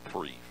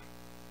reprieve.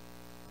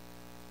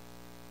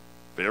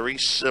 Very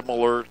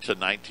similar to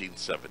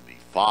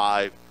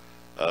 1975.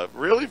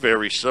 Really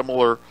very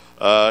similar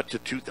to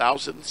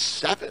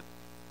 2007.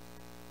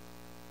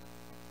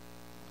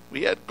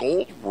 We had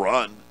gold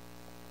run.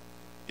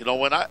 You know,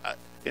 when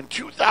in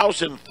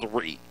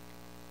 2003,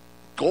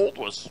 gold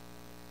was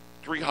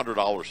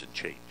 $300 and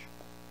change.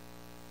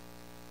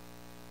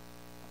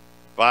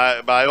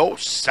 By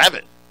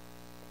 07,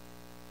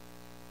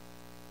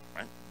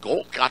 right,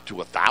 gold got to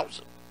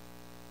 1,000,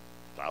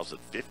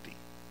 1,050.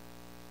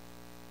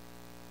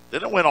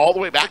 Then it went all the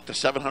way back to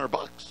 $700. Of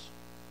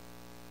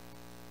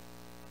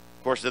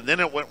course, and then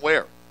it went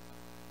where?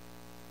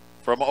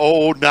 From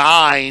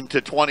 09 to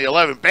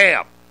 2011,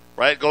 bam,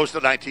 right? It goes to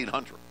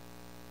 1,900.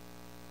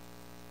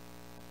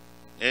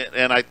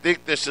 And I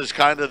think this is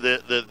kind of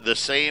the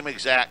same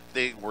exact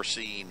thing we're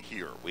seeing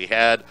here. We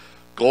had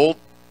gold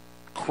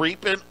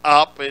creeping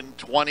up in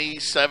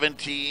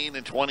 2017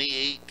 and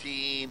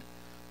 2018,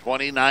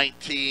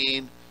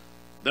 2019.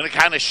 Then it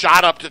kind of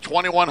shot up to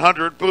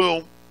 2,100.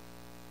 Boom.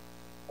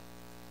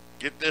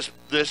 Get this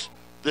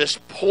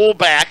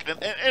pullback,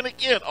 and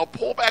again, a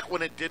pullback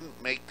when it didn't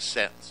make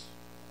sense.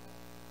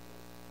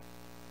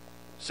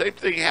 Same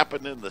thing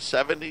happened in the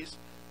 70s.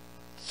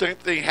 Same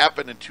thing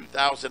happened in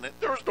 2000.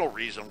 There was no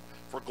reason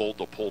for gold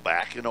to pull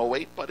back in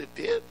 08, but it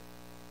did.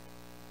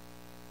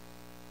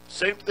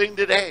 Same thing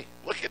today.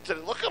 Look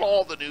at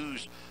all the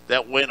news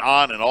that went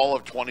on in all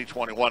of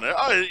 2021.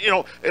 You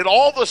know, and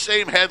all the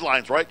same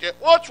headlines, right?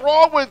 What's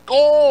wrong with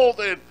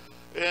gold? And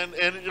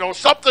you know,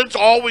 something's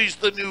always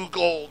the new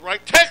gold,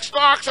 right? Tech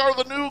stocks are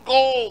the new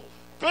gold.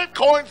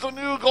 Bitcoin's the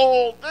new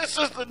gold. This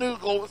is the new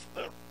gold.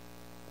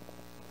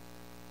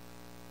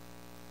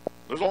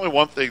 There's only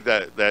one thing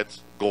that's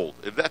gold,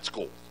 and that's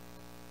gold.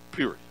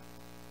 Period.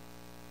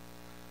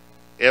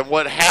 And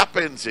what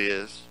happens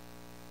is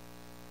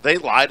they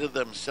lie to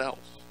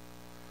themselves.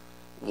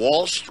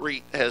 Wall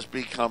Street has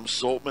become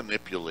so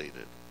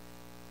manipulated.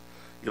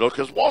 You know,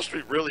 because Wall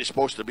Street really is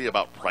supposed to be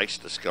about price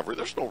discovery.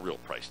 There's no real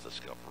price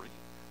discovery.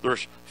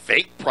 There's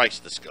fake price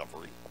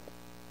discovery.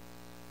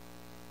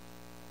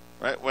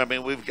 Right? I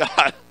mean, we've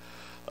got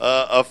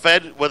a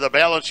Fed with a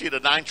balance sheet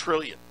of $9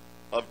 trillion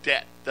of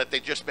debt that they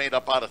just made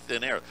up out of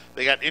thin air.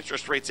 They got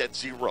interest rates at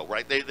zero,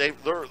 right?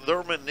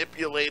 They're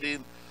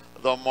manipulating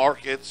the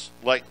markets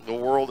like the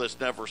world has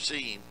never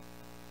seen.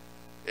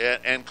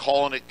 And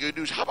calling it good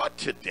news. How about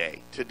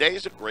today? Today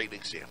is a great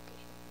example.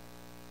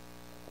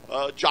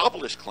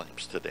 Jobless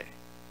claims today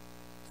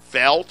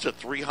fell to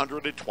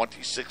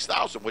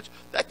 326,000, which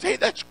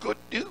that's good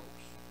news.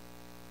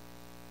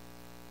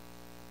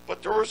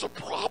 But there is a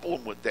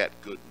problem with that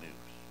good news.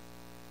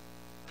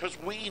 Because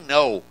we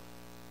know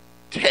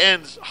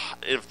tens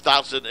of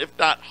thousands, if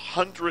not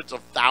hundreds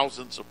of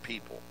thousands of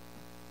people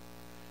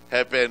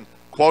have been,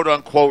 quote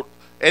unquote,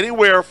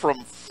 anywhere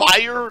from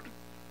fired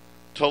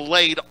to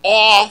laid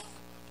off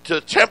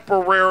to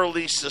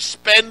temporarily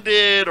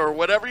suspended or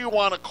whatever you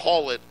want to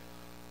call it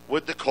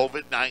with the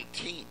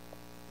COVID-19,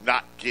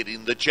 not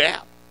getting the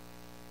jab.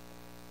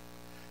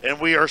 And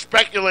we are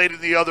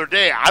speculating the other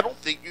day, I don't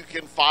think you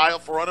can file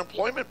for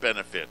unemployment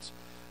benefits.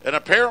 And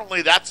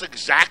apparently that's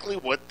exactly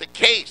what the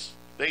case.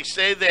 They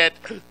say that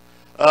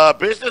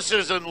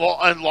businesses and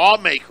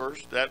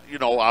lawmakers, that, you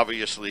know,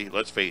 obviously,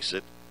 let's face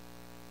it,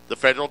 the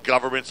federal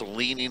government's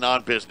leaning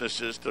on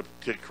businesses to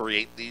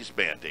create these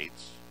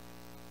mandates.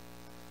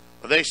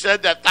 They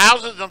said that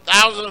thousands and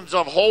thousands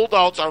of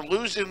holdouts are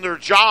losing their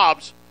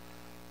jobs,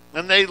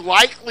 and they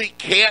likely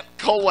can't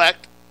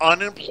collect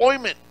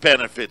unemployment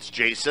benefits,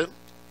 Jason.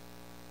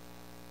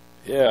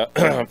 Yeah,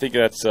 I think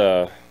that's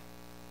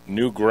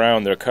new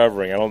ground they're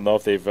covering. I don't know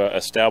if they've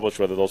established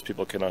whether those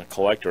people can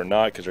collect or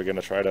not, because they're going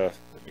to try to,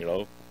 you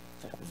know,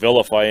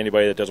 vilify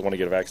anybody that doesn't want to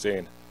get a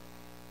vaccine.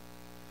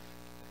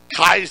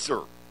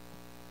 Kaiser,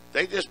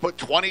 they just put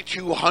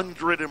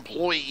 2,200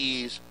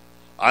 employees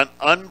on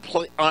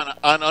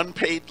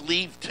unpaid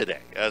leave today,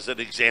 as an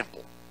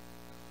example.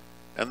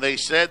 And they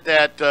said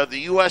that the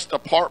U.S.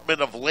 Department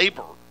of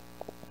Labor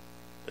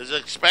is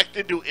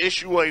expected to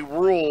issue a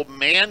rule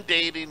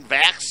mandating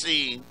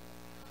vaccine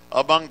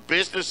among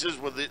businesses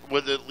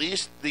with at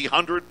least the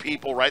 100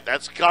 people, right?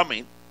 That's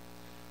coming.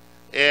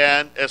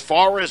 And as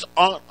far as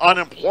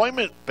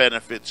unemployment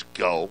benefits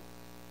go,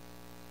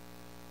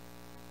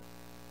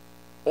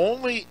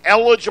 only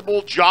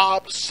eligible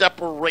job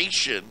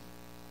separation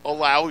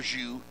allows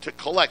you to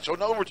collect. So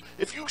in other words,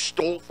 if you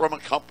stole from a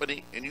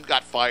company and you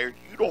got fired,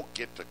 you don't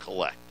get to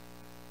collect.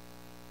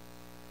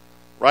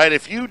 Right?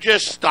 If you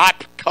just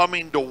stopped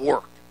coming to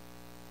work,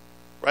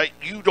 right,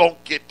 you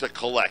don't get to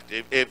collect.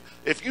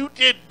 If you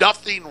did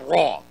nothing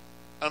wrong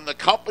and the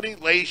company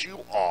lays you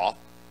off,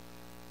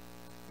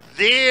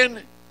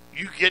 then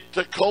you get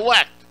to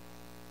collect.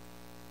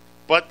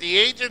 But the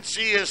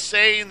agency is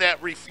saying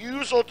that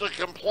refusal to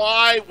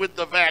comply with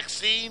the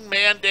vaccine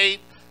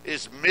mandate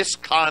is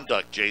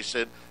misconduct,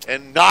 Jason,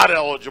 and not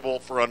eligible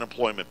for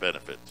unemployment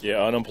benefits.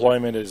 Yeah,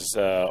 unemployment is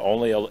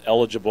only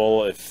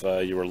eligible if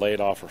you were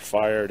laid off or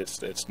fired.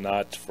 It's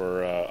not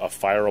for a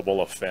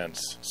fireable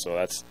offense. So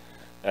that's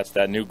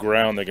that new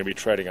ground they're going to be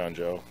treading on,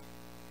 Joe.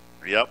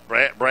 Yep,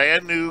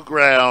 brand new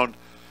ground.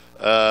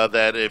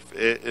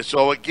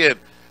 So again,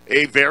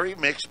 a very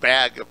mixed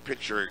bag of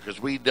picture,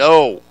 because we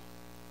know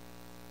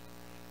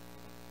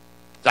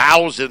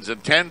thousands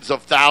and tens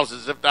of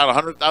thousands, if not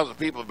 100,000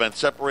 people have been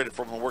separated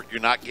from the work.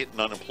 You're not getting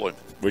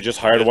unemployment. We just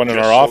hired one in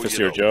our office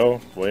here, Joe.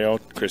 Well,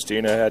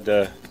 Christina had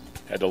to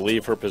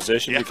leave her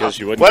position because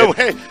she wouldn't.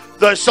 Wait.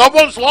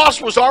 Someone's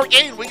loss was our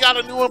gain. We got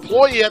a new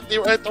employee at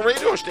the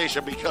radio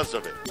station because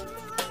of it.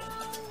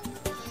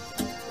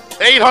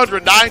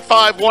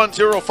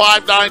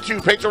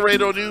 800-951-0592. Patriot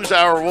Radio News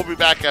Hour. We'll be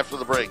back after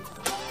the break.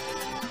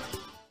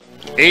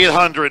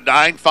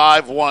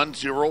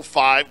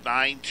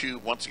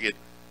 800-951-0592. Once again,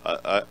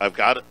 I've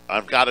got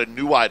a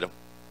new item.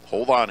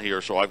 Hold on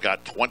here. So I've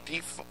got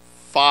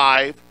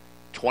 25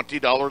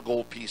 $20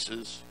 gold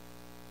pieces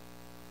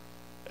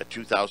at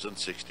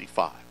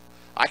 2,065.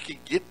 I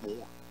could get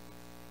more,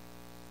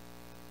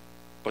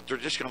 but they're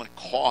just going to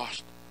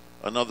cost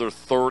another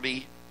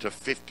 $30 to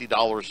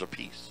 $50 a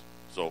piece.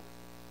 So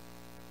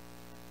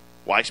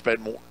why spend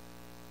more?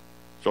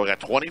 So I got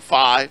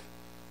 25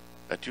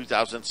 at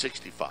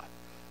 2,065.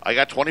 I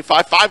got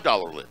 25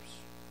 $5 lips.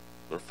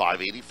 They're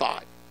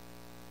 $585.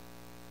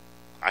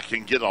 I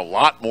can get a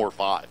lot more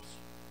fives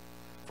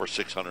for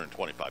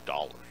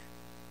 $625.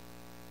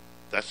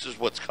 That's just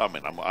what's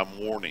coming. I'm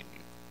warning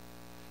you.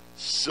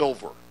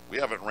 Silver. We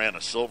haven't ran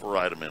a silver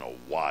item in a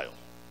while.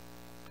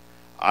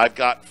 I've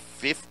got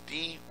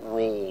 50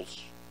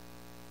 rolls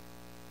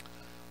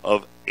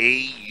of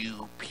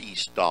AU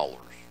piece dollars.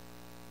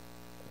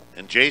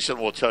 And Jason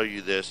will tell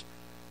you this.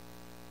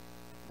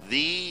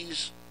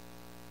 These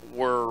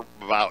were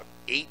about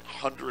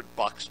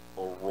 $800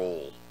 a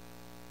roll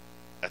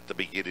at the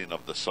beginning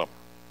of the summer.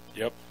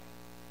 Yep.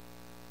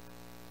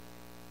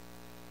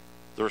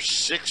 They're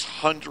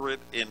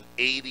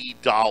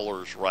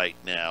 $680 right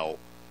now,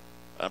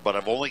 but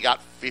I've only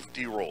got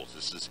 50 rolls.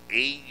 This is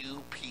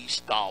AU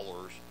piece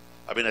dollars.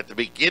 I mean, at the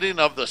beginning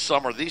of the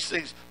summer, these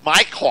things,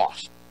 my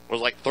cost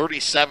was like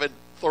 $37,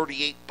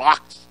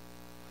 $38.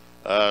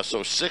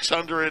 So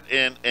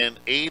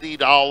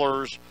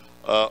 $680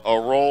 a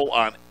roll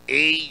on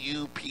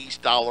AU piece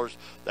dollars.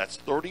 That's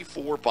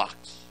 $34.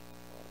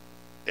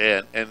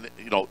 And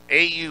you know,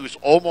 AU is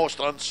almost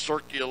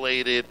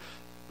uncirculated.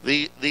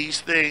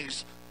 These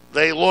things,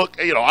 they look,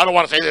 you know, I don't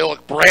want to say they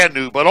look brand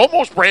new, but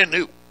almost brand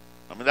new.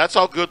 I mean, that's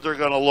how good they're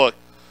going to look.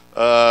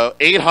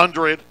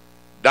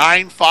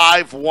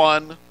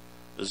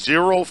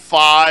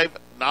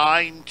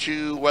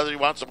 800-951-0592. Whether you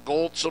want some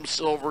gold, some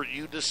silver,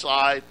 you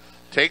decide.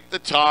 Take the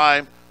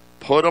time,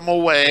 put them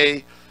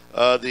away.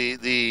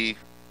 The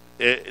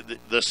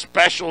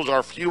specials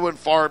are few and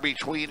far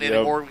between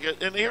anymore.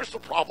 And here's the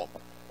problem.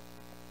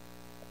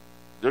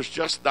 There's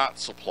just not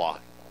supply.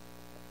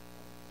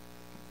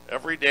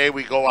 Every day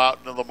we go out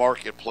into the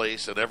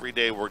marketplace, and every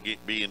day we're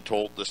being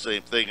told the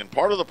same thing. And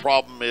part of the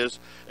problem is,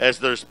 as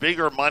there's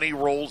bigger money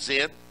rolls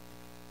in,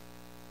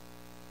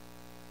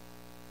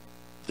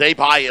 they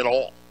buy it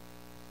all.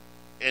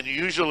 And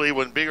usually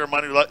when bigger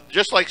money,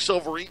 just like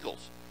Silver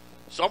Eagles,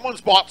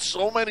 someone's bought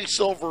so many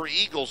Silver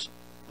Eagles,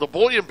 the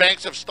bullion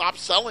banks have stopped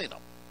selling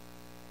them.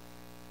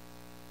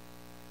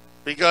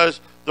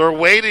 Because they're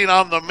waiting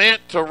on the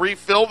mint to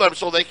refill them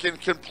so they can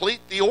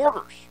complete the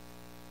orders.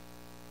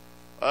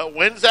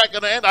 When's that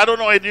going to end? I don't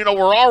know. And, you know,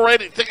 we're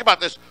already, think about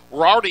this,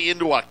 we're already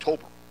into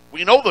October.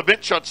 We know the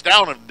mint shuts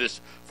down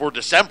for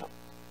December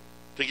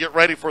to get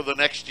ready for the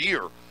next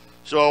year.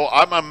 So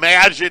I'm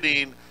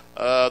imagining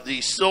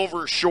the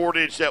silver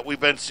shortage that we've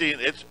been seeing,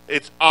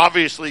 it's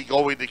obviously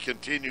going to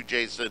continue,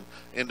 Jason,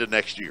 into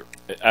next year.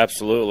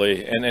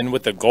 Absolutely. And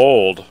with the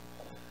gold,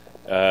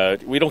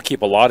 we don't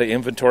keep a lot of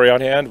inventory on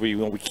hand.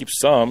 We keep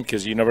some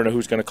because you never know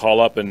who's going to call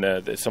up,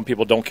 and some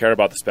people don't care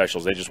about the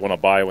specials. They just want to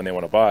buy when they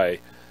want to buy.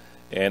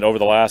 And over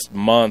the last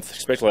month,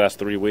 especially the last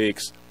 3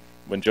 weeks,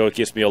 when Joe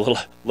gives me a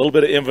little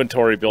bit of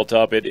inventory built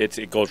up,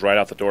 it goes right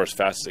out the door as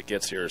fast as it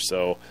gets here.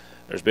 So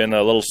there's been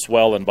a little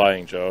swell in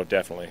buying, Joe,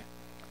 definitely.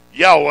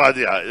 Yeah, well,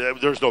 yeah,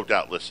 there's no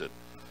doubt. Listen,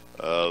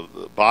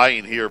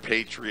 buying here,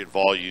 Patriot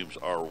volumes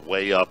are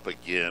way up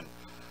again.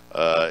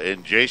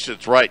 And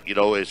Jason's right. You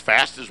know, as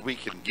fast as we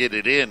can get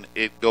it in,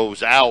 it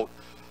goes out.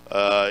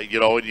 You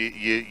know, and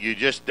you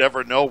just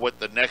never know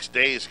what the next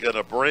day is going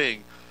to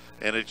bring.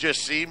 And it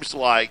just seems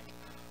like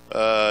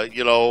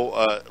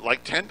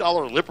like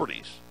 $10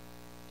 Liberties.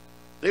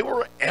 They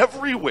were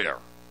everywhere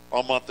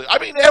a month ago. I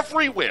mean,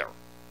 everywhere.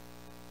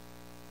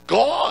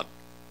 Gone.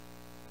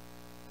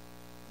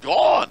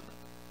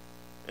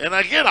 And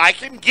again, I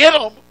can get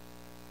them,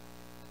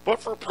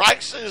 but for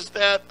prices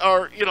that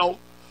are, $40,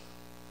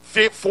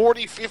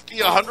 $50,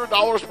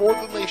 $100 more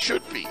than they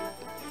should be.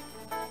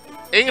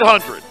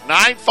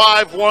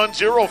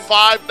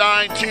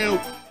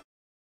 800-951-0592.